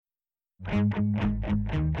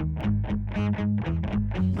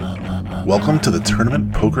Welcome to the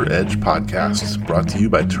Tournament Poker Edge podcast, brought to you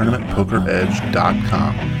by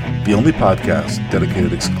TournamentPokerEdge.com, the only podcast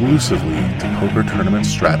dedicated exclusively to poker tournament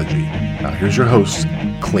strategy. Now here's your host,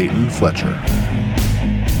 Clayton Fletcher.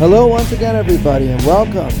 Hello once again, everybody, and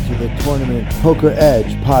welcome to the Tournament Poker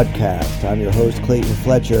Edge podcast. I'm your host, Clayton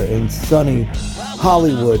Fletcher, in sunny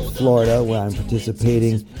Hollywood, Florida, where I'm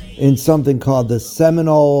participating in something called the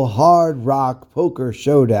Seminole Hard Rock Poker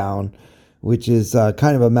Showdown, which is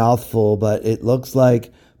kind of a mouthful, but it looks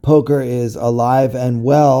like poker is alive and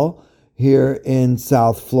well here in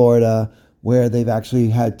South Florida, where they've actually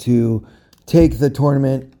had to take the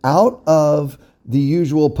tournament out of the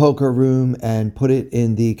usual poker room and put it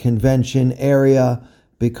in the convention area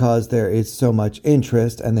because there is so much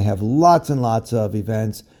interest and they have lots and lots of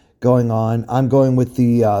events going on. I'm going with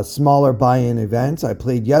the smaller buy-in events. I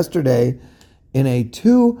played yesterday in a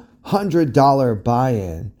 $200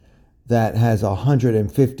 buy-in that has a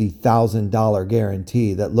 $150,000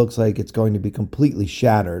 guarantee that looks like it's going to be completely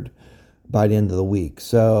shattered by the end of the week.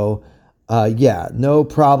 So, no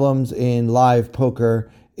problems in live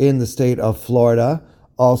poker in the state of Florida.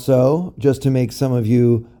 Also, just to make some of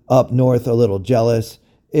you up north a little jealous,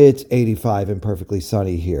 it's 85 and perfectly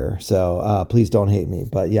sunny here. So please don't hate me.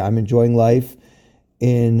 But yeah, I'm enjoying life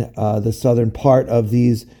in the southern part of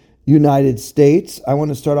these United States. I want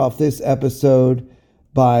to start off this episode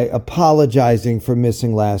by apologizing for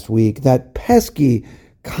missing last week. That pesky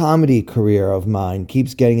comedy career of mine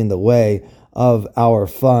keeps getting in the way of our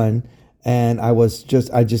fun. And I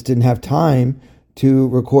just didn't have time to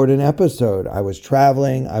record an episode. I was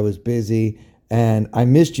traveling, I was busy, and I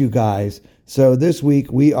missed you guys. So this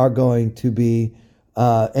week we are going to be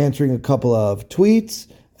answering a couple of tweets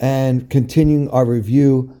and continuing our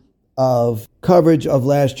review of coverage of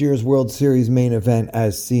last year's World Series main event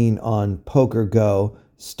as seen on Poker Go,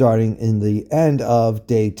 starting in the end of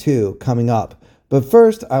day 2 coming up. But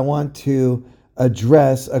first, I want to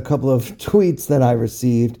address a couple of tweets that I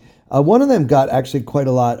received. One of them got actually quite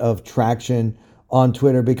a lot of traction on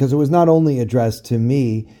Twitter because it was not only addressed to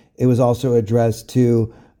me, it was also addressed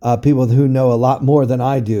to people who know a lot more than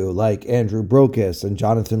I do, like Andrew Brokus and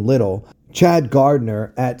Jonathan Little. Chad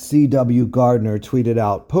Gardner at CW Gardner tweeted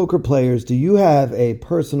out, "Poker players, do you have a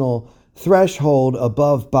personal threshold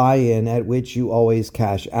above buy-in at which you always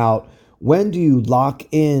cash out? When do you lock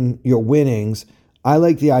in your winnings? I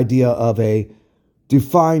like the idea of a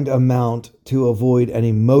defined amount to avoid an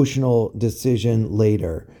emotional decision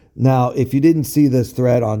later." Now, if you didn't see this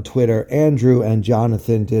thread on Twitter, Andrew and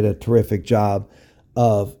Jonathan did a terrific job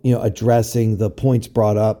of, addressing the points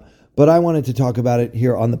brought up. But I wanted to talk about it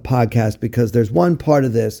here on the podcast because there's one part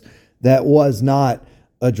of this that was not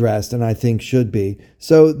addressed and I think should be.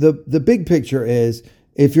 So the big picture is,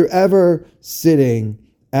 if you're ever sitting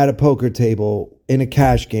at a poker table in a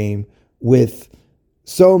cash game with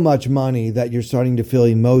so much money that you're starting to feel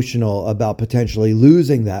emotional about potentially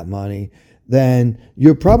losing that money, then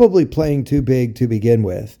you're probably playing too big to begin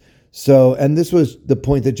with. So, and this was the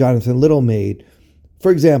point that Jonathan Little made.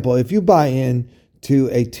 For example, if you buy in to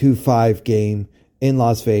a 2-5 game in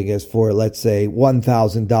Las Vegas for, let's say,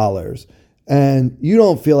 $1,000, and you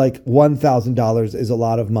don't feel like $1,000 is a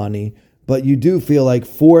lot of money, but you do feel like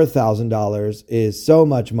 $4,000 is so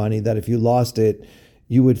much money that if you lost it,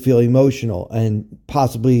 you would feel emotional and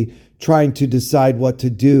possibly trying to decide what to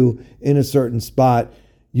do in a certain spot,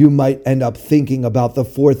 you might end up thinking about the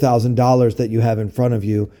 $4,000 that you have in front of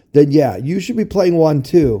you, then yeah, you should be playing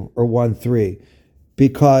 1-2 or 1-3,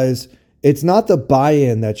 because it's not the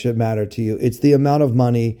buy-in that should matter to you. It's the amount of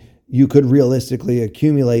money you could realistically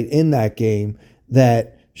accumulate in that game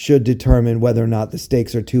that should determine whether or not the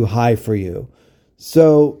stakes are too high for you.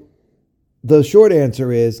 So the short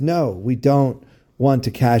answer is no, we don't want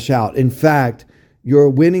to cash out. In fact, your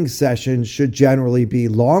winning sessions should generally be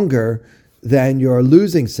longer than your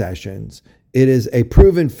losing sessions. It is a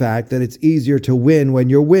proven fact that it's easier to win when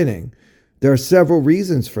you're winning. There are several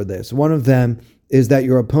reasons for this. One of them is that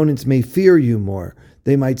your opponents may fear you more.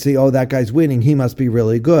 They might say, oh, that guy's winning, he must be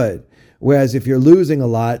really good. Whereas if you're losing a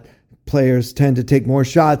lot, players tend to take more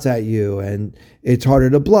shots at you, and it's harder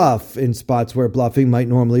to bluff in spots where bluffing might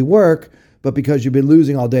normally work. But because you've been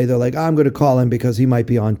losing all day, they're like, I'm going to call him because he might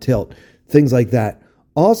be on tilt. Things like that.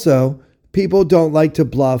 Also, people don't like to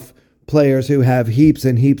bluff players who have heaps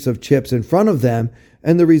and heaps of chips in front of them.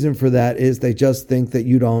 And the reason for that is they just think that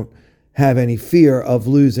you don't have any fear of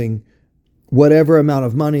losing whatever amount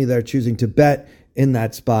of money they're choosing to bet in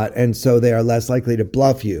that spot. And so they are less likely to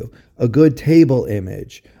bluff you. A good table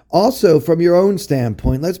image. Also, from your own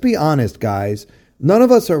standpoint, let's be honest, guys. None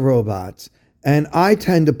of us are robots. And I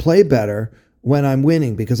tend to play better when I'm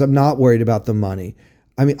winning because I'm not worried about the money.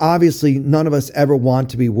 I mean, obviously, none of us ever want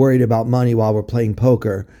to be worried about money while we're playing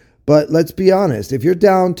poker. But let's be honest, if you're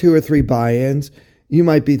down 2 or 3 buy-ins, you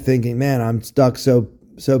might be thinking, man, I'm stuck so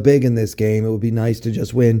big in this game. It would be nice to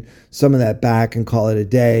just win some of that back and call it a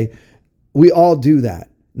day. We all do that.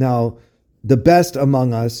 Now, the best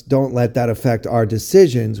among us don't let that affect our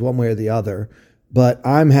decisions one way or the other. But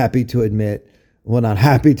I'm happy to admit, well, not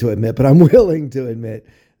happy to admit, but I'm willing to admit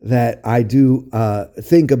that I do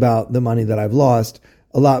think about the money that I've lost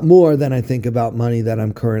a lot more than I think about money that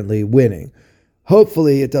I'm currently winning.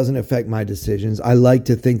 Hopefully, it doesn't affect my decisions. I like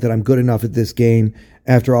to think that I'm good enough at this game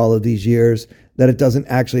after all of these years that it doesn't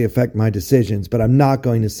actually affect my decisions. But I'm not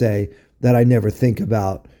going to say that I never think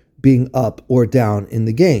about being up or down in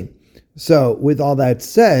the game. So with all that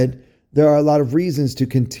said, there are a lot of reasons to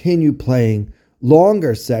continue playing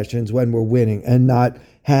longer sessions when we're winning and not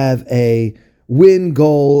have a win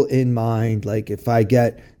goal in mind. Like if I'm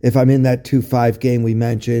in that 2-5 game we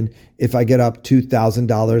mentioned, if I get up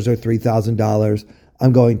 $2,000 or $3,000,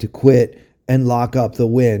 I'm going to quit and lock up the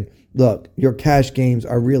win. Look, your cash games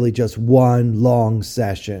are really just one long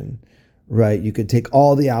session, right? You could take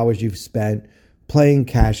all the hours you've spent playing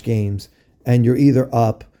cash games and you're either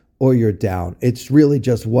up or you're down. It's really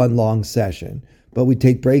just one long session, but we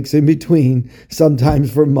take breaks in between,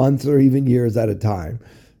 sometimes for months or even years at a time.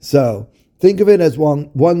 So think of it as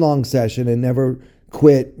one long session and never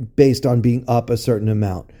quit based on being up a certain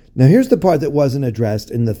amount. Now, here's the part that wasn't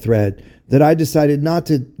addressed in the thread that I decided not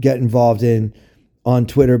to get involved in on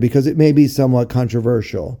Twitter because it may be somewhat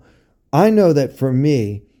controversial. I know that for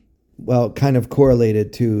me, well, kind of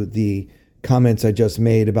correlated to the comments I just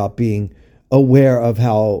made about being aware of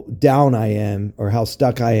how down I am or how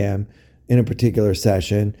stuck I am in a particular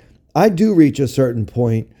session, I do reach a certain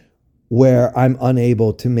point where I'm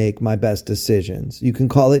unable to make my best decisions. You can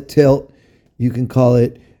call it tilt, you can call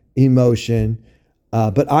it emotion,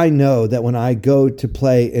 but I know that when I go to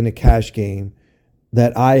play in a cash game,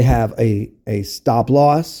 that I have a stop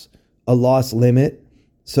loss, a loss limit.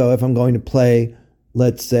 So if I'm going to play,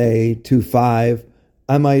 let's say 2-5,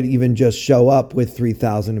 I might even just show up with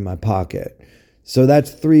 3,000 in my pocket. So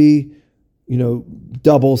that's 3,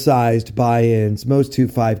 double-sized buy-ins. Most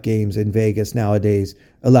 2-5 games in Vegas nowadays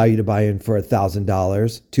allow you to buy in for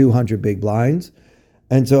 $1,000, 200 big blinds.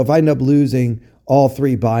 And so if I end up losing all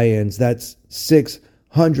 3 buy-ins, that's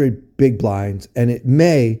 600 big blinds, and it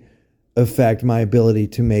may affect my ability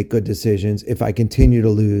to make good decisions if I continue to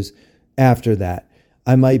lose after that.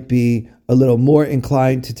 I might be a little more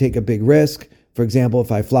inclined to take a big risk. For example,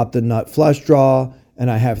 if I flop the nut flush draw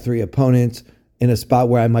and I have 3 opponents in a spot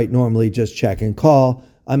where I might normally just check and call,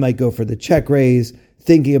 I might go for the check raise,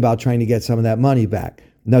 thinking about trying to get some of that money back.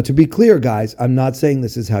 Now, to be clear, guys, I'm not saying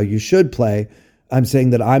this is how you should play. I'm saying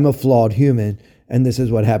that I'm a flawed human, and this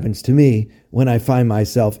is what happens to me when I find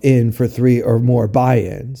myself in for 3 or more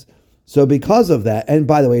buy-ins. So because of that, and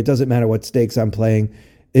by the way, it doesn't matter what stakes I'm playing.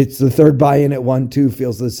 It's the third buy-in at 1-2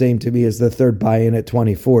 feels the same to me as the third buy-in at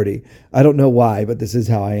 20-40. I don't know why, but this is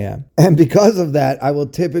how I am. And because of that, I will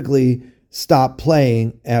typically stop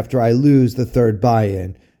playing after I lose the third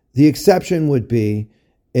buy-in. The exception would be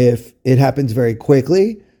if it happens very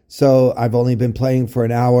quickly. So I've only been playing for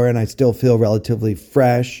an hour and I still feel relatively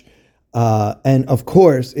fresh. And of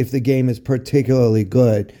course, if the game is particularly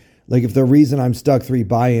good, like if the reason I'm stuck 3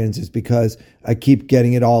 buy-ins is because I keep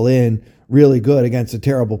getting it all in really good against a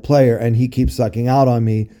terrible player and he keeps sucking out on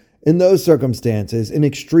me, in those circumstances, in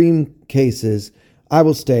extreme cases, I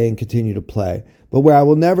will stay and continue to play. But where I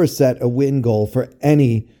will never set a win goal for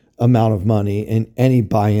any amount of money in any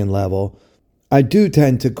buy-in level, I do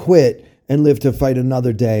tend to quit and live to fight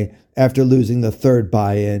another day after losing the third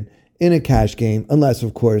buy-in in a cash game, unless,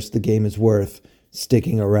 of course, the game is worth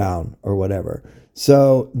sticking around or whatever.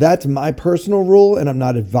 So that's my personal rule, and I'm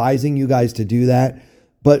not advising you guys to do that.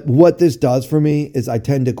 But what this does for me is I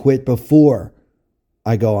tend to quit before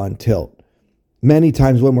I go on tilt. Many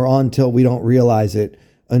times when we're on tilt, we don't realize it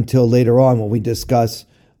until later on when we discuss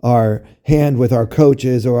our hand with our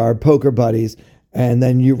coaches or our poker buddies, and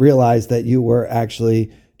then you realize that you were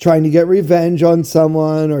actually trying to get revenge on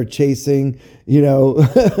someone or chasing,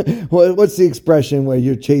 what's the expression where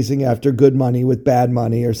you're chasing after good money with bad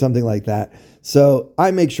money or something like that. So I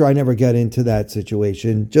make sure I never get into that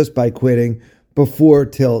situation just by quitting before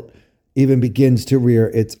tilt even begins to rear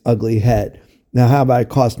its ugly head. Now, how about I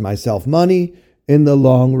cost myself money in the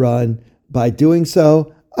long run by doing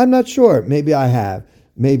so? I'm not sure. Maybe I have.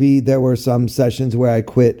 Maybe there were some sessions where I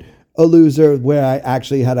quit a loser, where I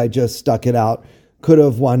actually, had I just stuck it out, could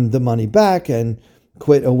have won the money back and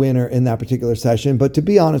quit a winner in that particular session. But to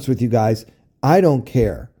be honest with you guys, I don't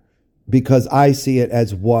care because I see it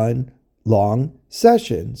as one long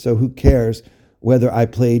session. So who cares whether I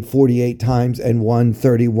played 48 times and won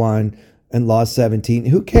 31 and lost 17?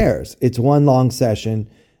 Who cares? It's one long session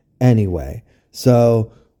anyway.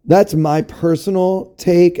 So that's my personal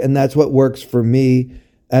take, and that's what works for me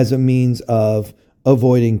as a means of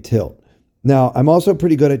avoiding tilt. Now, I'm also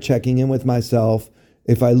pretty good at checking in with myself.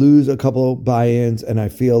 If I lose a couple of buy-ins and I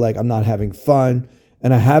feel like I'm not having fun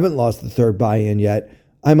and I haven't lost the third buy-in yet,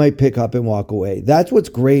 I might pick up and walk away. That's what's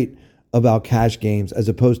great about cash games as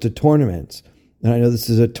opposed to tournaments. And I know this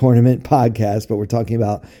is a tournament podcast, but we're talking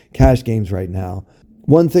about cash games right now.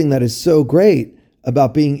 One thing that is so great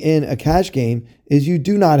about being in a cash game is you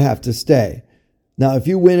do not have to stay. Now, if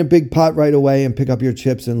you win a big pot right away and pick up your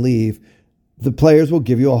chips and leave, the players will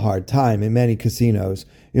give you a hard time in many casinos.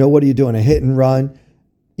 What are you doing, a hit and run?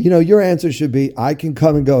 Your answer should be, I can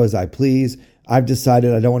come and go as I please. I've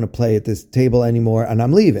decided I don't want to play at this table anymore and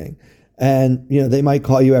I'm leaving. And, they might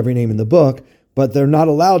call you every name in the book, but they're not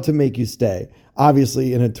allowed to make you stay.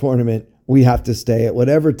 Obviously, in a tournament, we have to stay at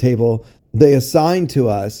whatever table they assign to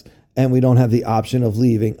us, and we don't have the option of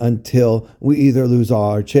leaving until we either lose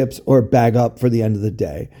all our chips or bag up for the end of the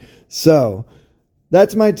day. So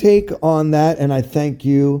that's my take on that, and I thank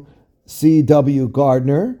you, C.W.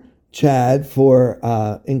 Gardner, Chad,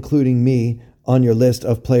 for including me on your list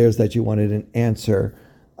of players that you wanted an answer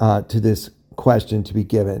to this question to be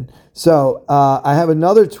given. So I have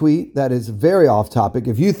another tweet that is very off topic.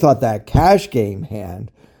 If you thought that cash game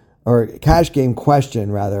hand, or cash game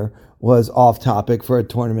question rather, was off topic for a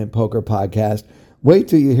tournament poker podcast, wait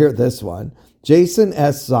till you hear this one. Jason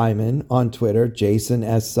S. Simon on Twitter, Jason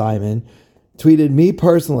S. Simon, tweeted me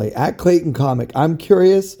personally, at Clayton Comic, I'm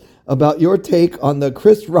curious about your take on the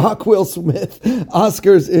Chris Rock, Will Smith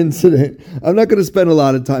Oscars incident. I'm not going to spend a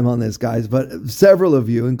lot of time on this, guys, but several of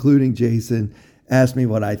you, including Jason, asked me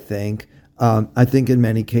what I think. I think in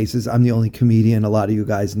many cases, I'm the only comedian a lot of you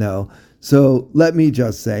guys know. So let me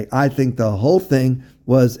just say, I think the whole thing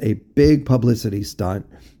was a big publicity stunt.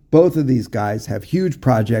 Both of these guys have huge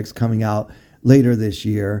projects coming out later this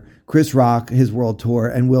year. Chris Rock, his world tour,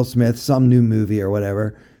 and Will Smith, some new movie or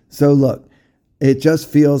whatever. So look, it just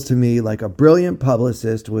feels to me like a brilliant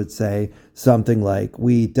publicist would say something like,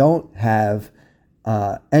 we don't have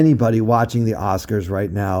anybody watching the Oscars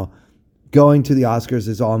right now. Going to the Oscars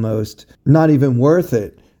is almost not even worth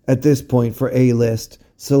it at this point for A-list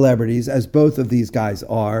celebrities, as both of these guys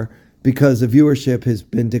are, because the viewership has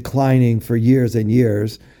been declining for years and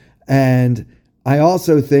years. And I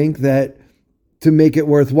also think that to make it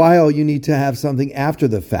worthwhile, you need to have something after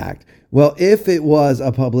the fact. Well, if it was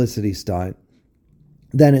a publicity stunt,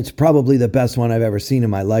 then it's probably the best one I've ever seen in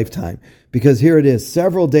my lifetime. Because here it is,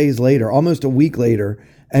 several days later, almost a week later,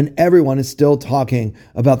 and everyone is still talking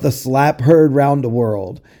about the slap heard round the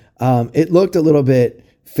world. It looked a little bit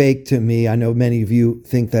fake to me. I know many of you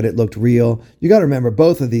think that it looked real. You got to remember,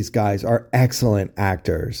 both of these guys are excellent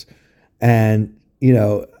actors. And,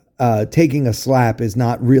 taking a slap is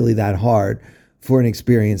not really that hard for an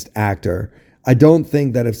experienced actor. I don't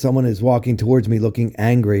think that if someone is walking towards me looking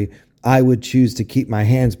angry, I would choose to keep my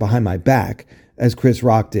hands behind my back, as Chris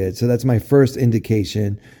Rock did. So that's my first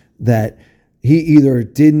indication that he either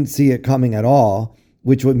didn't see it coming at all,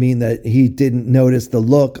 which would mean that he didn't notice the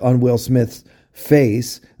look on Will Smith's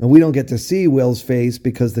face. And we don't get to see Will's face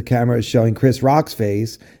because the camera is showing Chris Rock's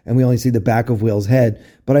face and we only see the back of Will's head.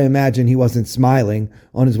 But I imagine he wasn't smiling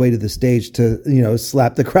on his way to the stage to,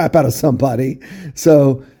 slap the crap out of somebody.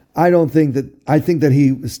 So I think that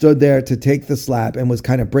he stood there to take the slap and was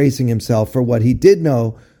kind of bracing himself for what he did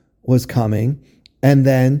know was coming. And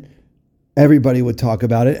then everybody would talk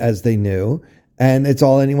about it as they knew. And it's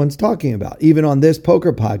all anyone's talking about. Even on this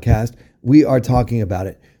poker podcast, we are talking about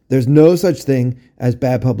it. There's no such thing as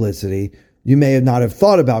bad publicity. You may not have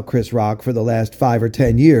thought about Chris Rock for the last 5 or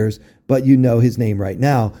 10 years, but you know his name right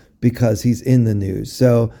now because he's in the news.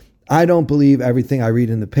 So I don't believe everything I read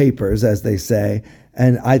in the papers, as they say.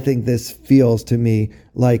 And I think this feels to me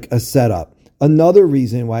like a setup. Another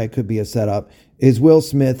reason why it could be a setup is Will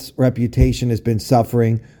Smith's reputation has been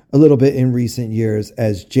suffering a little bit in recent years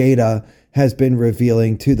as Jada has been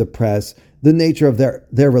revealing to the press the nature of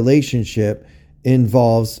their relationship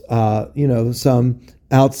involves, some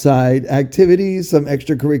outside activities, some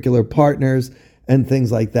extracurricular partners and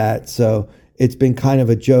things like that. So it's been kind of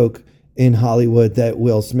a joke in Hollywood that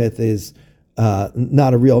Will Smith is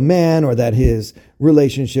not a real man, or that his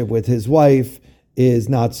relationship with his wife is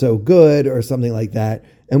not so good or something like that.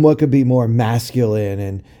 And what could be more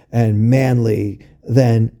masculine and manly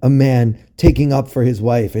than a man taking up for his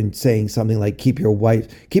wife and saying something like, keep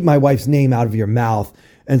my wife's name out of your mouth.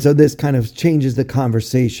 And so this kind of changes the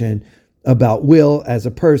conversation about Will as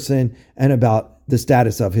a person and about the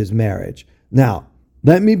status of his marriage. Now,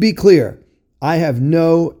 let me be clear. I have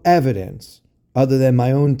no evidence other than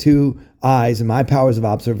my own two eyes and my powers of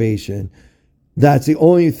observation. That's the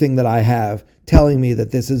only thing that I have telling me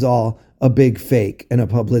that this is all a big fake and a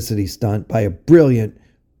publicity stunt by a brilliant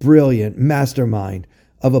mastermind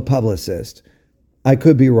of a publicist. I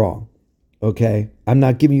could be wrong, okay? I'm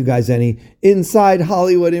not giving you guys any inside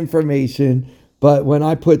Hollywood information, but when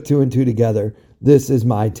I put two and two together, this is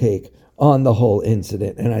my take on the whole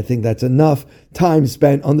incident. And I think that's enough time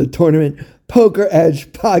spent on the Tournament Poker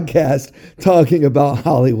Edge podcast talking about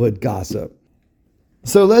Hollywood gossip.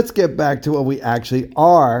 So let's get back to what we actually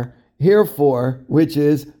are here for, which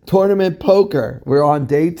is tournament poker. We're on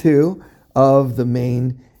day 2 of the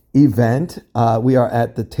main event. We are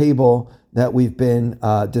at the table that we've been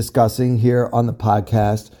discussing here on the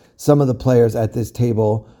podcast. Some of the players at this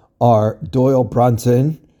table are Doyle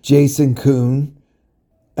Brunson, Jason Koon,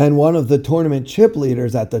 and one of the tournament chip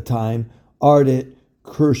leaders at the time, Ardit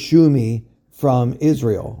Khurshumi from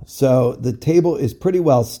Israel. So the table is pretty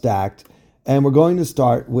well stacked, and we're going to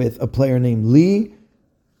start with a player named Li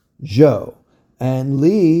Zhou. And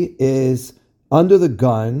Li is under the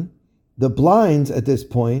gun. The blinds at this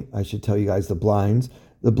point, I should tell you guys the blinds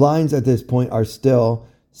at this point are still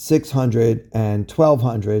 600 and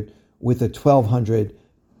 1200 with a 1200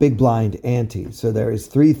 big blind ante. So there is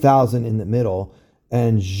 3,000 in the middle,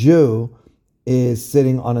 and Zhou is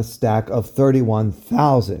sitting on a stack of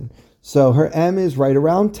 31,000. So her M is right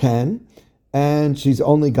around 10, and she's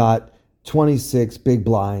only got 26 big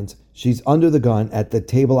blinds. She's under the gun at the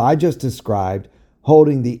table I just described,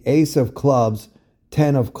 holding the ace of clubs,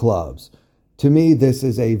 10 of clubs. To me, this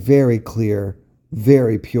is a very clear,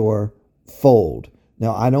 very pure fold.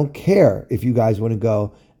 Now, I don't care if you guys want to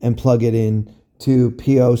go and plug it in to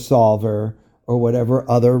PO Solver or whatever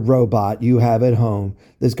other robot you have at home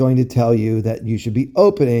that's going to tell you that you should be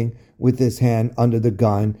opening with this hand under the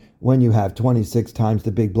gun when you have 26 times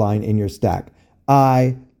the big blind in your stack.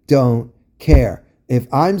 I don't care. If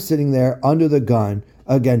I'm sitting there under the gun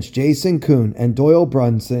against Jason Koon and Doyle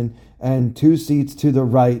Brunson and 2 seats to the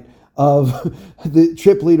right of the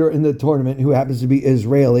chip leader in the tournament, who happens to be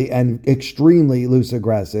Israeli and extremely loose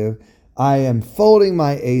aggressive, I am folding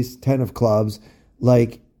my ace 10 of clubs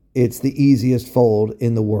like it's the easiest fold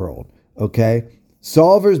in the world, okay?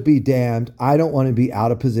 Solvers be damned. I don't want to be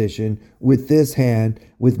out of position with this hand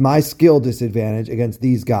with my skill disadvantage against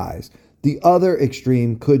these guys. The other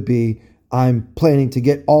extreme could be I'm planning to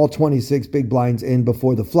get all 26 big blinds in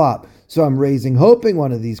before the flop, so I'm raising, hoping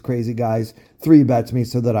one of these crazy guys 3-bets me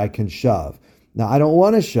so that I can shove. Now, I don't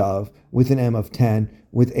want to shove with an M of 10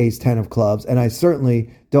 with ace 10 of clubs, and I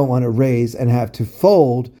certainly don't want to raise and have to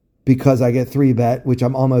fold because I get 3-bet, which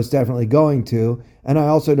I'm almost definitely going to, and I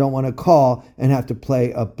also don't want to call and have to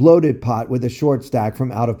play a bloated pot with a short stack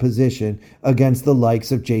from out of position against the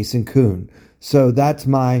likes of Jason Koon. So that's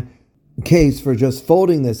my case for just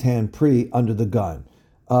folding this hand under the gun.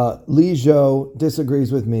 Li Zhou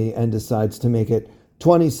disagrees with me and decides to make it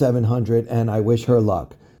 2,700, and I wish her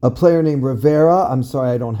luck. A player named Rivera, I'm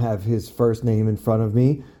sorry I don't have his first name in front of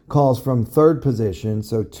me, calls from third position,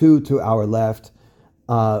 so 2 to our left,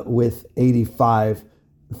 with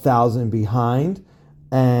 85,000 behind.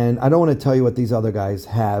 And I don't want to tell you what these other guys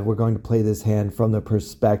have. We're going to play this hand from the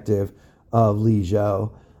perspective of Li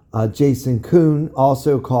Zhou. Jason Koon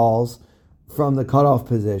also calls from the cutoff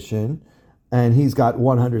position, and he's got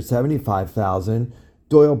 175,000.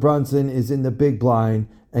 Doyle Brunson is in the big blind,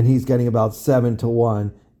 and he's getting about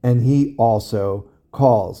 7-1, and he also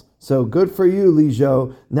calls. So good for you, Li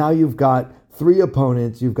Zhou. Now you've got 3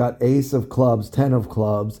 opponents. You've got ace of clubs, 10 of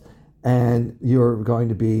clubs, and you're going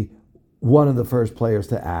to be one of the first players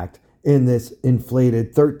to act in this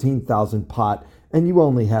inflated 13,000 pot, and you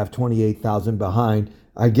only have 28,000 behind.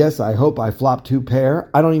 I hope I flop 2 pair.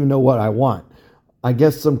 I don't even know what I want. I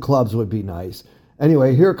guess some clubs would be nice.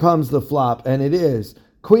 Anyway, here comes the flop, and it is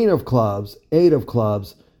queen of clubs, 8 of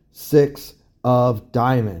clubs, 6 of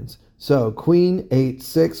diamonds. So queen, 8,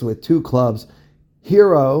 6 with 2 clubs.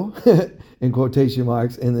 Hero, in quotation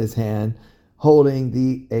marks, in this hand, holding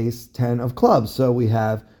the ace 10 of clubs. So we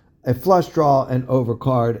have a flush draw, an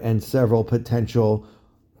overcard, and several potential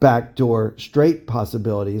backdoor straight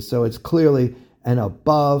possibilities. So it's clearly an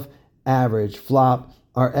above average flop.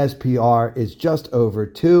 Our SPR is just over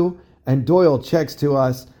 2, and Doyle checks to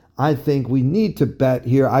us. I think we need to bet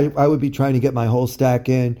here. I would be trying to get my whole stack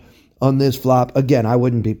in on this flop. Again, I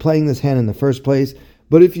wouldn't be playing this hand in the first place,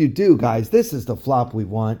 but if you do, guys, this is the flop we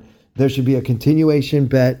want. There should be a continuation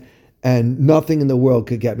bet, and nothing in the world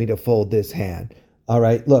could get me to fold this hand. All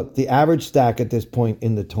right, look, the average stack at this point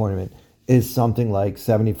in the tournament is something like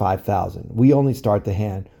 75,000. We only start the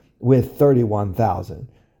hand with 31,000.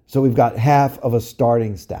 So we've got half of a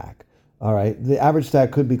starting stack. All right, the average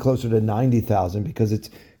stack could be closer to 90,000 because it's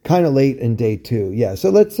kind of late in day 2. Yeah, so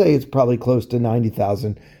let's say it's probably close to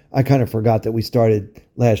 90,000. I kind of forgot that we started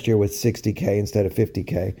last year with 60K instead of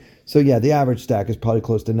 50K. So yeah, the average stack is probably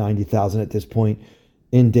close to 90,000 at this point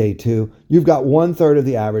in day 2. You've got 1/3 of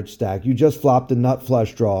the average stack. You just flopped a nut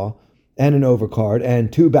flush draw and an overcard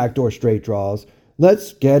and 2 backdoor straight draws.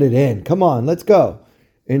 Let's get it in. Come on, let's go.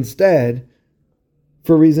 Instead,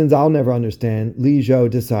 for reasons I'll never understand, Li Zhou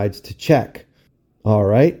decides to check. All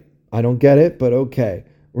right, I don't get it, but okay.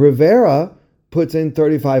 Rivera puts in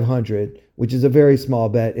 3,500, which is a very small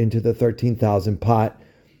bet, into the 13,000 pot.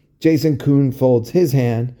 Jason Koon folds his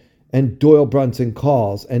hand, and Doyle Brunson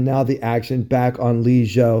calls. And now the action back on Li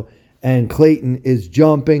Zhou, and Clayton is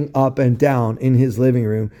jumping up and down in his living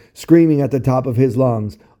room, screaming at the top of his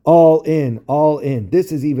lungs, all in, all in.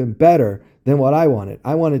 This is even better than what I wanted.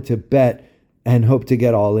 I wanted to bet and hope to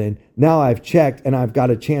get all in. Now I've checked, and I've got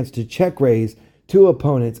a chance to check raise 2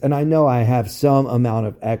 opponents, and I know I have some amount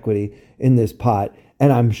of equity in this pot,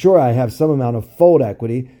 and I'm sure I have some amount of fold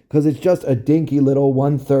equity because it's just a dinky little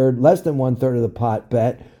 1/3, less than 1/3 of the pot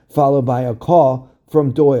bet, followed by a call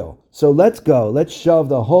from Doyle. So let's go. Let's shove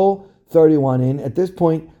the whole 31 in. At this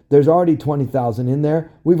point, there's already 20,000 in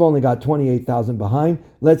there. We've only got 28,000 behind.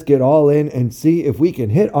 Let's get all in and see if we can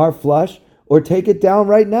hit our flush or take it down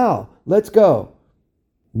right now. Let's go.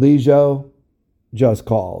 Li Zhou just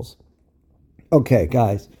calls. Okay,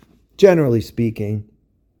 guys, generally speaking,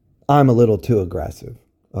 I'm a little too aggressive,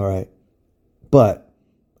 all right? But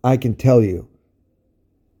I can tell you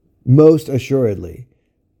most assuredly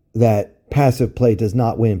that passive play does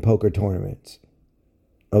not win poker tournaments.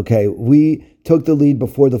 Okay, we took the lead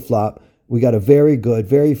before the flop. We got a very good,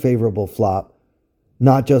 very favorable flop,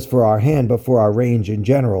 not just for our hand, but for our range in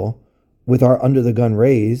general. With our under-the-gun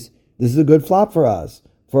raise, this is a good flop for us,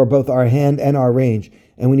 for both our hand and our range,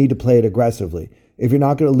 and we need to play it aggressively. If you're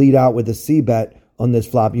not going to lead out with a C-bet on this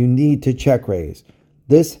flop, you need to check raise.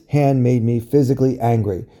 This hand made me physically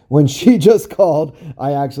angry. When she just called,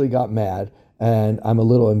 I actually got mad, and I'm a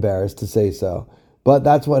little embarrassed to say so. But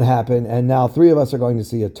that's what happened, and now 3 of us are going to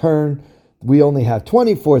see a turn. We only have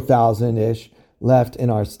 24,000-ish left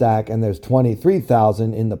in our stack, and there's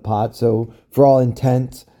 23,000 in the pot. So for all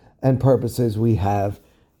intents and purposes, we have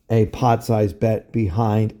a pot-sized bet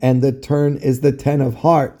behind, and the turn is the 10 of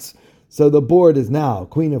hearts. So the board is now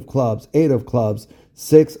Queen of clubs, 8 of clubs,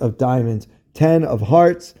 6 of diamonds, 10 of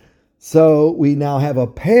hearts. So we now have a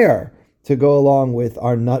pair to go along with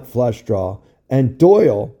our nut flush draw. And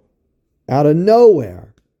Doyle, out of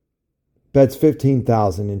nowhere, bets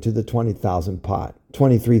 15,000 into the 20,000 pot,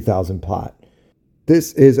 23,000 pot.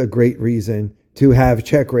 This is a great reason to have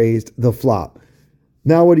check raised the flop.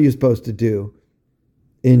 Now what are you supposed to do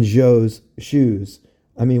in Zhou's shoes?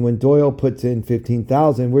 I mean, when Doyle puts in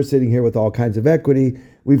 15,000, we're sitting here with all kinds of equity.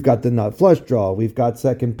 We've got the nut flush draw. We've got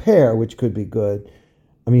second pair, which could be good.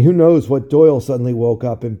 I mean, who knows what Doyle suddenly woke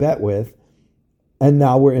up and bet with. And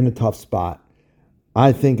now we're in a tough spot.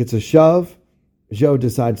 I think it's a shove. Zhou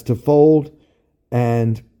decides to fold.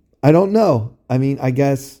 And I don't know. I mean, I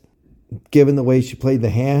guess given the way she played the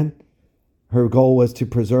hand, her goal was to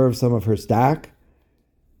preserve some of her stack.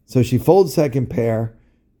 So she folds second pair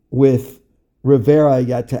with Rivera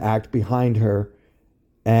yet to act behind her.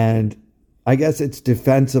 And I guess it's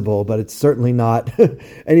defensible, but it's certainly not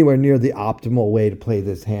anywhere near the optimal way to play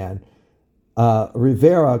this hand.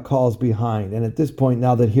 Rivera calls behind. And at this point,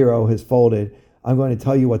 now that Hero has folded, I'm going to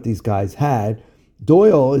tell you what these guys had.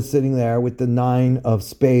 Doyle is sitting there with the 9 of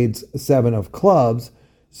spades, 7 of clubs.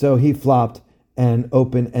 So he flopped an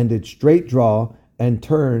open-ended straight draw and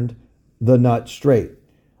turned the nut straight.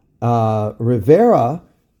 Rivera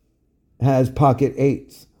has pocket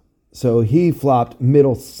 8s. So he flopped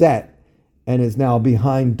middle set and is now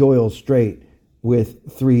behind Doyle straight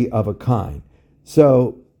with 3 of a kind.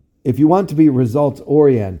 So if you want to be results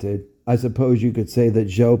oriented, I suppose you could say that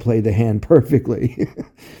Zhou played the hand perfectly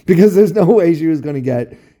because there's no way she was going to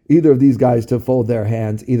get either of these guys to fold their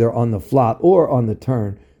hands either on the flop or on the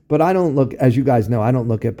turn. But I don't look, as you guys know, I don't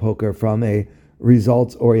look at poker from a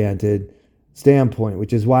results oriented standpoint,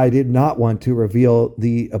 which is why I did not want to reveal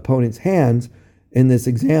the opponent's hands in this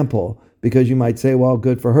example, because you might say, well,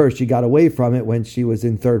 good for her. She got away from it when she was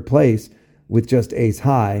in third place with just ace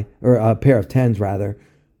high, or a pair of tens rather.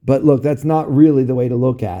 But look, that's not really the way to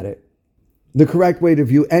look at it. The correct way to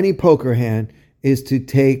view any poker hand is to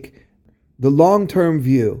take the long-term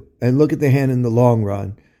view and look at the hand in the long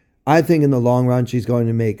run. I think in the long run, she's going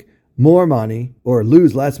to make more money, or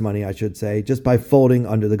lose less money, I should say, just by folding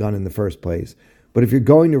under the gun in the first place. But if you're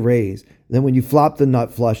going to raise, then when you flop the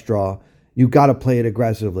nut flush draw, you got to play it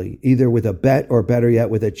aggressively, either with a bet or better yet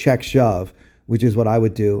with a check shove, which is what I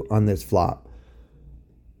would do on this flop.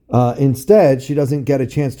 Instead, she doesn't get a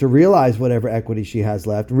chance to realize whatever equity she has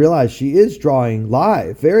left. Realize she is drawing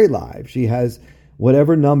live, very live. She has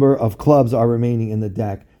whatever number of clubs are remaining in the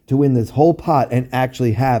deck to win this whole pot and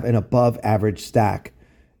actually have an above average stack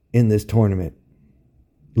in this tournament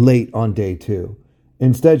late on day 2.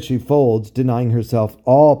 Instead, she folds, denying herself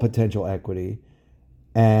all potential equity.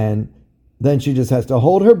 And then she just has to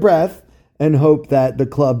hold her breath and hope that the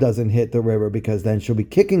club doesn't hit the river, because then she'll be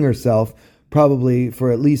kicking herself probably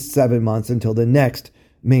for at least 7 months until the next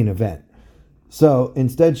main event. So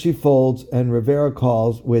instead she folds, and Rivera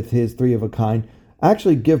calls with his 3 of a kind. I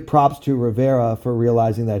actually give props to Rivera for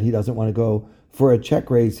realizing that he doesn't want to go for a check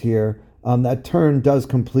raise here. That turn does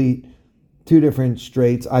complete 2 different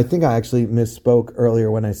straights. I think I actually misspoke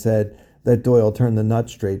earlier when I said that Doyle turned the nut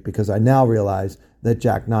straight, because I now realize that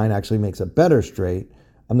Jack 9 actually makes a better straight.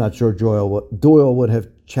 I'm not sure Doyle would have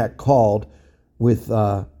check called with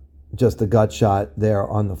just the gut shot there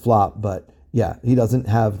on the flop. But yeah, he doesn't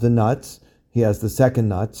have the nuts. He has the second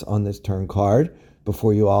nuts on this turn card,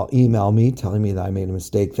 before you all email me telling me that I made a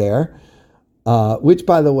mistake there. Which,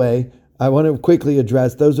 by the way, I want to quickly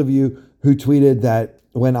address those of you who tweeted that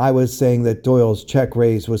when I was saying that Doyle's check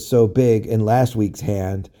raise was so big in last week's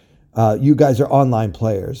hand. You guys are online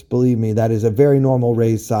players. Believe me, that is a very normal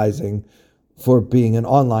raise sizing for being an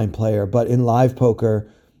online player. But in live poker,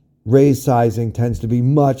 raise sizing tends to be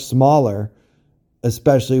much smaller,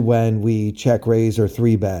 especially when we check raise or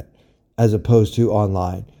 3-bet as opposed to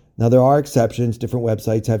online. Now, there are exceptions. Different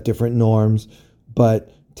websites have different norms,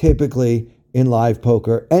 but typically in live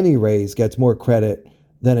poker, any raise gets more credit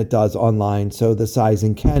than it does online. So the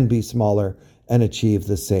sizing can be smaller and achieve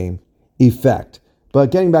the same effect.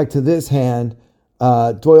 But getting back to this hand,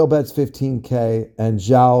 Doyle bets 15K and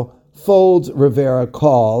Zhao folds, Rivera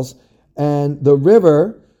calls, and the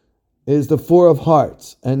river is the 4 of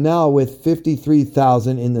hearts. And now with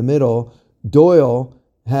 53,000 in the middle, Doyle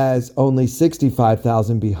has only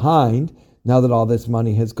 65,000 behind now that all this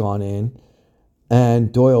money has gone in.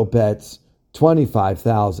 And Doyle bets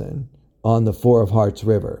 25,000 on the 4 of hearts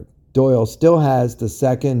river. Doyle still has the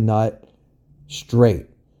second nut straight.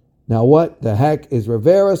 Now, what the heck is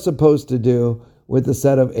Rivera supposed to do with the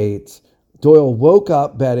set of 8s? Doyle woke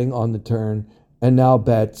up betting on the turn and now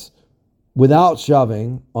bets without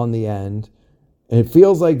shoving on the end. It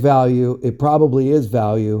feels like value. It probably is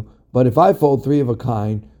value. But if I fold 3 of a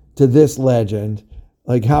kind to this legend,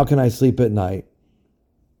 like, how can I sleep at night?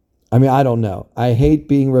 I mean, I don't know. I hate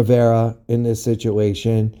being Rivera in this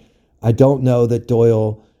situation. I don't know that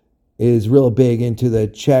Doyle is real big into the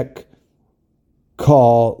check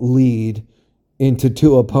call lead into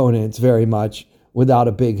 2 opponents very much without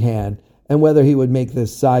a big hand, and whether he would make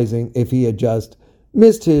this sizing if he had just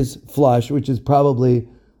missed his flush, which is probably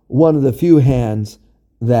one of the few hands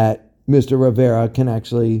that Mr. Rivera can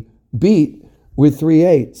actually beat with 3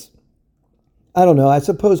 8s. I don't know. I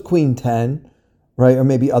suppose Queen 10, right? Or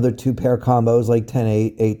maybe other 2-pair combos like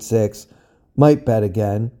 10-8, 8-6 might bet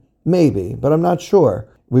again. Maybe, but I'm not sure.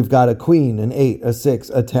 We've got a queen, an 8, a 6,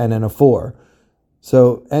 a 10, and a 4.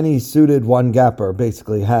 So any suited one-gapper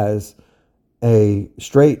basically has a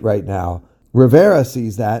straight right now. Rivera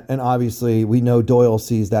sees that, and obviously we know Doyle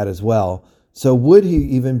sees that as well. So would he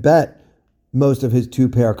even bet most of his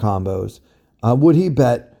 2-pair combos? Would he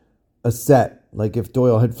bet a set, like if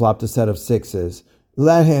Doyle had flopped a set of 6s?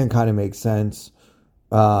 That hand kind of makes sense.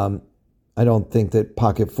 I don't think that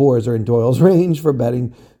pocket 4s are in Doyle's range for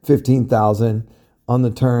betting 15,000 on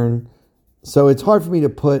the turn. So it's hard for me to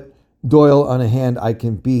put Doyle on a hand I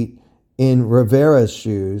can beat in Rivera's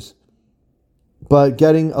shoes. But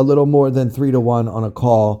getting a little more than 3-1 on a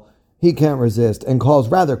call, he can't resist and calls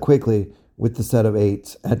rather quickly with the set of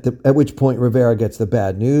 8s, at which point Rivera gets the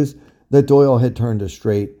bad news that Doyle had turned a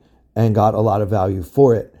straight and got a lot of value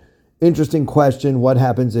for it. Interesting question, what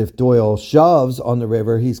happens if Doyle shoves on the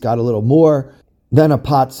river? He's got a little more than a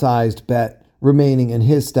pot-sized bet remaining in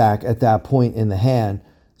his stack at that point in the hand.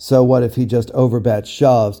 So what if he just overbets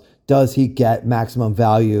shoves? Does he get maximum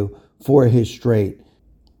value for his straight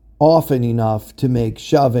often enough to make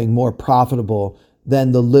shoving more profitable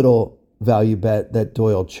than the little value bet that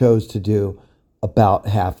Doyle chose to do, about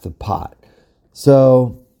half the pot?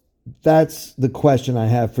 So that's the question I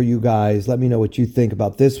have for you guys. Let me know what you think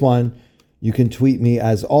about this one. You can tweet me,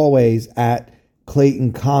 as always, at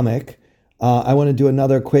Clayton Comic. I want to do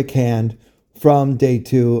another quick hand from day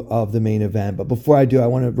 2 of the main event. But before I do, I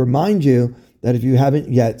want to remind you that if you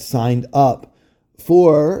haven't yet signed up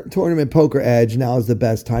for Tournament Poker Edge, now is the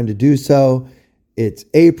best time to do so. It's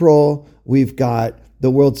April. We've got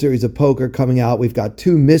the World Series of Poker coming out. We've got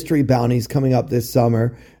 2 mystery bounties coming up this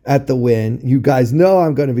summer at the Wynn. You guys know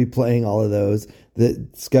I'm going to be playing all of those. The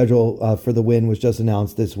schedule for the Wynn was just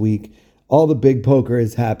announced this week. All the big poker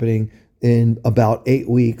is happening in about 8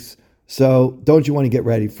 weeks. So don't you want to get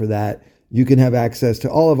ready for that? You can have access to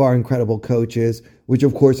all of our incredible coaches, which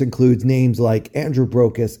of course includes names like Andrew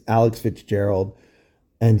Brokus, Alex Fitzgerald,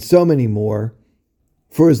 and so many more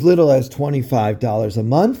for as little as $25 a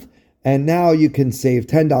month. And now you can save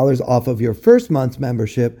 $10 off of your first month's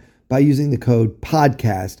membership by using the code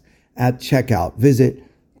PODCAST at checkout. Visit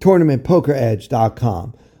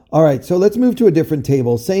tournamentpokeredge.com. All right, so let's move to a different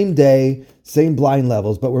table. Same day, same blind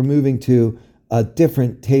levels, but we're moving to a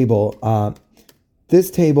different table. This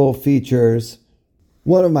table features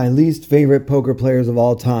one of my least favorite poker players of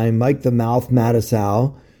all time, Mike the Mouth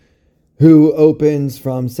Matusow, who opens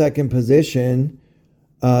from second position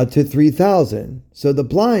to 3,000. So the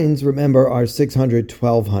blinds, remember, are 600,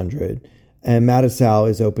 1,200, and Matusow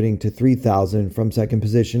is opening to 3,000 from second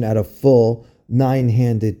position at a full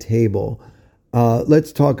 9-handed table.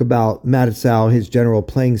 Let's talk about Matusow, his general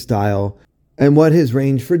playing style, and what his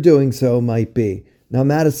range for doing so might be. Now,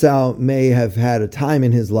 Matusow may have had a time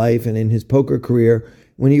in his life and in his poker career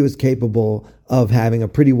when he was capable of having a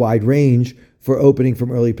pretty wide range for opening from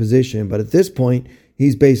early position. But at this point,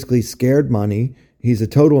 he's basically scared money. He's a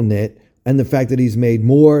total nit. And the fact that he's made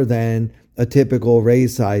more than a typical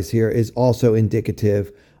raise size here is also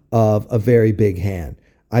indicative of a very big hand.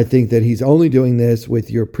 I think that he's only doing this with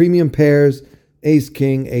your premium pairs, ace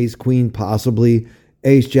king, ace queen, possibly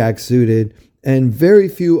ace jack suited, and very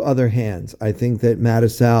few other hands. I think that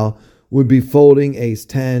Matusow would be folding ace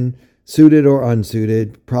 10, suited or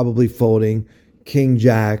unsuited, probably folding king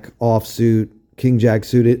jack offsuit, king jack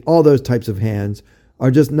suited. All those types of hands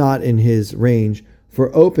are just not in his range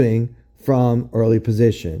for opening from early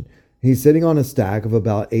position. He's sitting on a stack of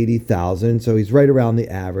about 80,000, so he's right around the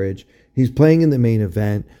average. He's playing in the main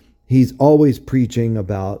event. He's always preaching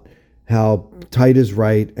about how tight is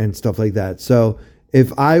right and stuff like that. So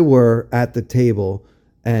if I were at the table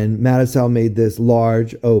and Matusow made this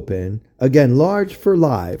large open, again, large for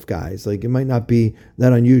live, guys. Like, it might not be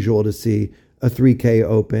that unusual to see a 3K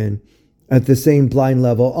open at the same blind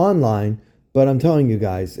level online, but I'm telling you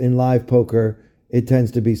guys, in live poker, it tends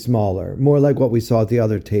to be smaller. More like what we saw at the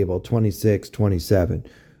other table, 26, 27.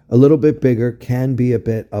 A little bit bigger can be a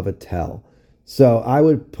bit of a tell. So I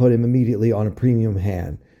would put him immediately on a premium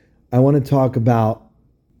hand. I want to talk about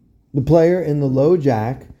the player in the low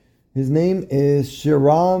jack. His name is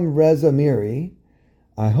Shiram Reza Miri.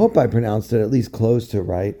 I hope I pronounced it at least close to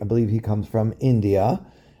right. I believe he comes from India.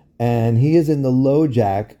 And he is in the low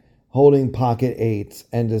jack holding pocket eights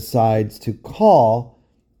and decides to call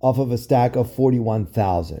off of a stack of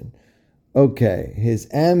 41,000. Okay, his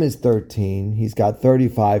M is 13. He's got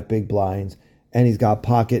 35 big blinds and he's got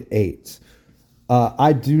pocket eights.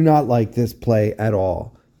 I do not like this play at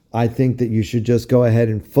all. I think that you should just go ahead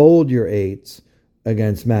and fold your eights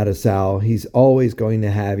against Matusow. He's always going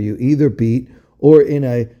to have you either beat or in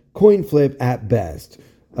a coin flip at best.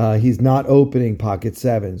 He's not opening pocket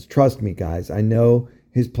sevens. Trust me, guys. I know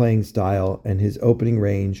his playing style and his opening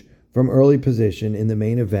range from early position in the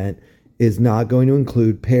main event is not going to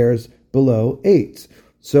include pairs below eights.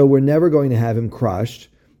 So we're never going to have him crushed.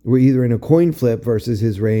 We're either in a coin flip versus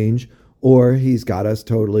his range, or he's got us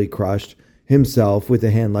totally crushed himself with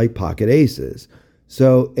a hand like pocket aces.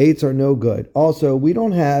 So eights are no good. Also, we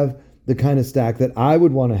don't have the kind of stack that I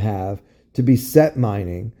would want to have to be set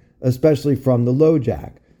mining, especially from the low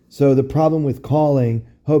jack. So the problem with calling,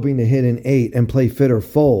 hoping to hit an 8 and play fit or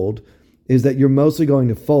fold, is that you're mostly going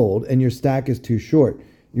to fold and your stack is too short.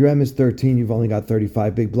 Your M is 13, you've only got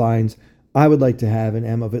 35 big blinds. I would like to have an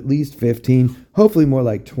M of at least 15, hopefully more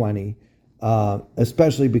like 20,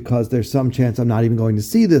 especially because there's some chance I'm not even going to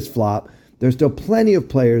see this flop. There's still plenty of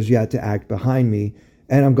players yet to act behind me,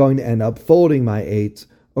 and I'm going to end up folding my eights,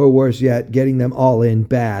 or worse yet, getting them all in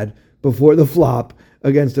bad before the flop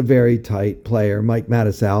against a very tight player, Mike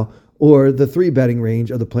Matusow, or the 3-betting range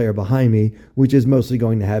of the player behind me, which is mostly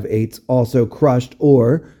going to have eights also crushed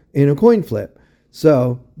or in a coin flip.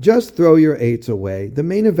 So just throw your eights away. The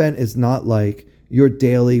main event is not like your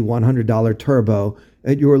daily $100 turbo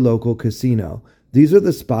at your local casino. These are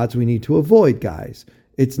the spots we need to avoid, guys.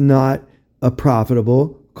 It's not a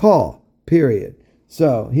profitable call, period.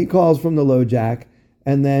 So he calls from the low jack,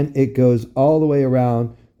 and then it goes all the way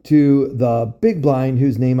around to the big blind,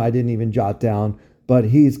 whose name I didn't even jot down, but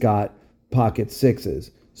he's got pocket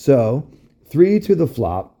sixes. So 3 to the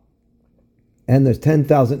flop, And there's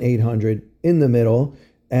 10,800 in the middle.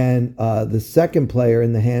 And the second player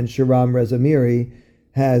in the hand, Shahram Rezamiri,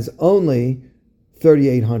 has only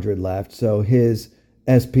 3,800 left. So his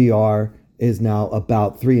SPR is now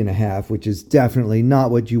about 3.5, which is definitely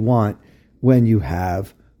not what you want when you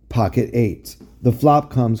have pocket eights. The flop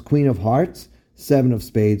comes Queen of Hearts, 7 of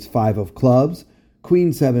Spades, 5 of Clubs,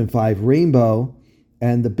 Queen 7-5 Rainbow,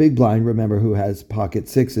 and the big blind, remember, who has pocket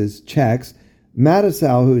sixes, checks.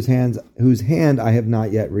 Mattisau, whose hand I have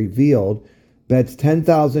not yet revealed, bets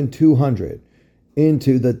 10,200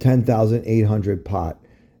 into the 10,800 pot.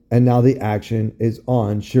 And now the action is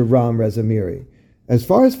on Shahram Rezamiri. As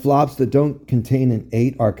far as flops that don't contain an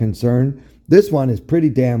 8 are concerned, this one is pretty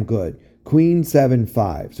damn good. Queen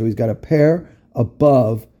 7-5. So he's got a pair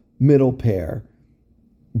above middle pair.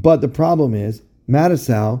 But the problem is,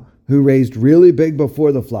 Mattisau, who raised really big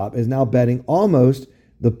before the flop, is now betting almost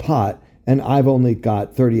the pot, and I've only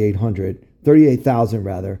got 38,000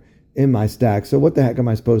 rather, in my stack. So what the heck am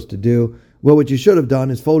I supposed to do? Well, what you should have done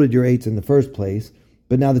is folded your 8s in the first place.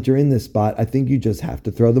 But now that you're in this spot, I think you just have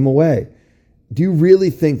to throw them away. Do you really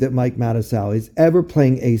think that Mike Mattisau is ever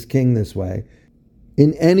playing ace-king this way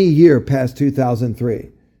in any year past 2003?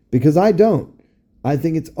 Because I don't. I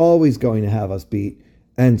think it's always going to have us beat.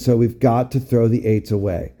 And so we've got to throw the 8s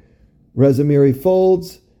away. Rezamiri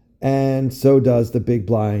folds, and so does the big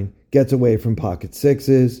blind. Gets away from pocket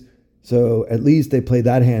sixes. So at least they played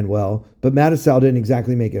that hand well. But Mattisau didn't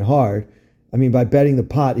exactly make it hard. I mean, by betting the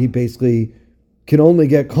pot, he basically can only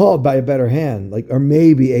get called by a better hand, or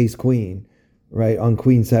maybe ace-queen, right, on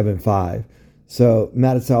Queen 7-5. So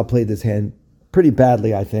Mattisau played this hand pretty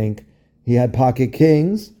badly, I think. He had pocket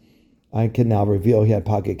kings. I can now reveal he had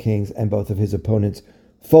pocket kings, and both of his opponents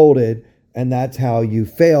folded. And that's how you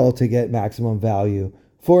fail to get maximum value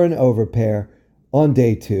for an overpair on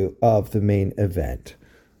day 2 of the main event.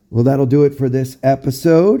 Well, that'll do it for this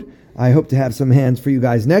episode. I hope to have some hands for you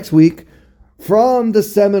guys next week from the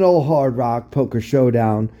Seminole Hard Rock Poker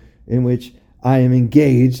Showdown, in which I am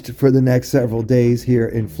engaged for the next several days here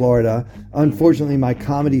in Florida. Unfortunately, my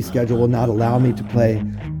comedy schedule will not allow me to play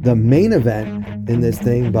the main event in this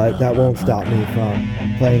thing, but that won't stop me from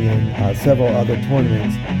playing in several other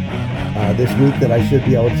tournaments this week that I should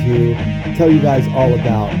be able to tell you guys all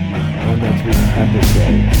about on next week's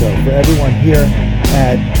episode. So for everyone here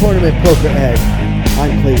at Tournament Poker Edge,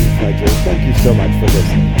 I'm Clayton Fletcher. Thank you so much for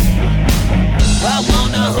listening. I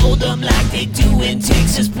wanna hold them like they do in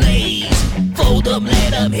Texas, please. Fold them,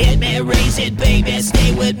 let them hit me, raise it, baby,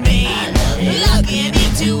 stay with me. Lock in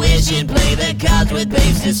intuition, play the cards with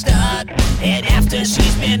babes to start. And after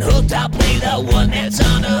she's been hooked, I'll play the one that's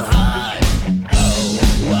on her heart. Oh,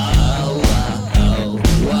 whoa, whoa,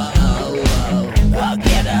 whoa, whoa. I'll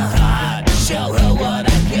get her heart, show her what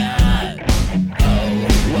I got. Oh,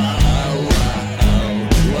 whoa, whoa,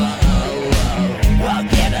 whoa, whoa. I'll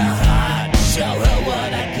get her heart, show her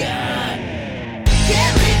what I got.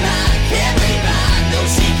 Can't read mine, no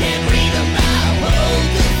she can't read a mile. Hold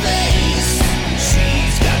the face,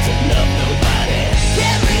 she's got to love nobody.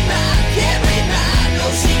 Can't read mine, no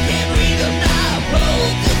she can't read a mile.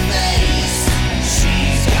 Hold the face,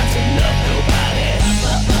 she's got to love nobody.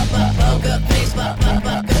 Poker face,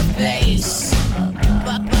 poker face.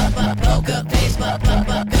 Poker face,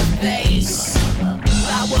 poker face.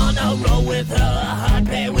 I wanna roll with her, a hard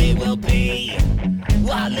pair we will be.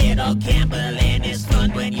 While little gambling is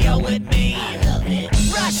fun when you're with me. I love it.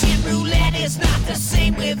 Russian roulette is not the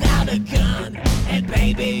same without a gun. And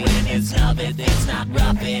baby, when it's love, it's not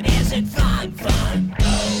rough, it isn't fun.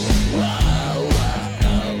 Oh, whoa.